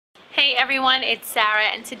everyone, it's Sarah,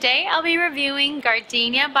 and today I'll be reviewing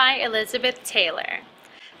Gardenia by Elizabeth Taylor.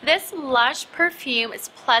 This lush perfume is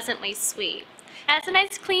pleasantly sweet. It has a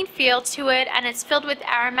nice clean feel to it, and it's filled with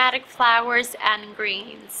aromatic flowers and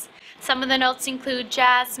greens. Some of the notes include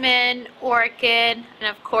jasmine, orchid, and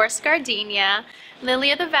of course gardenia,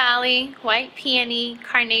 lily of the valley, white peony,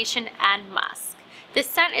 carnation, and musk. This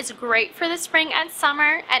scent is great for the spring and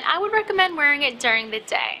summer, and I would recommend wearing it during the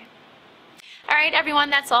day. Alright everyone,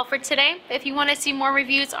 that's all for today. If you want to see more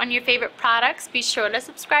reviews on your favorite products, be sure to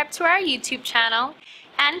subscribe to our YouTube channel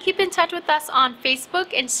and keep in touch with us on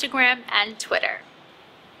Facebook, Instagram, and Twitter.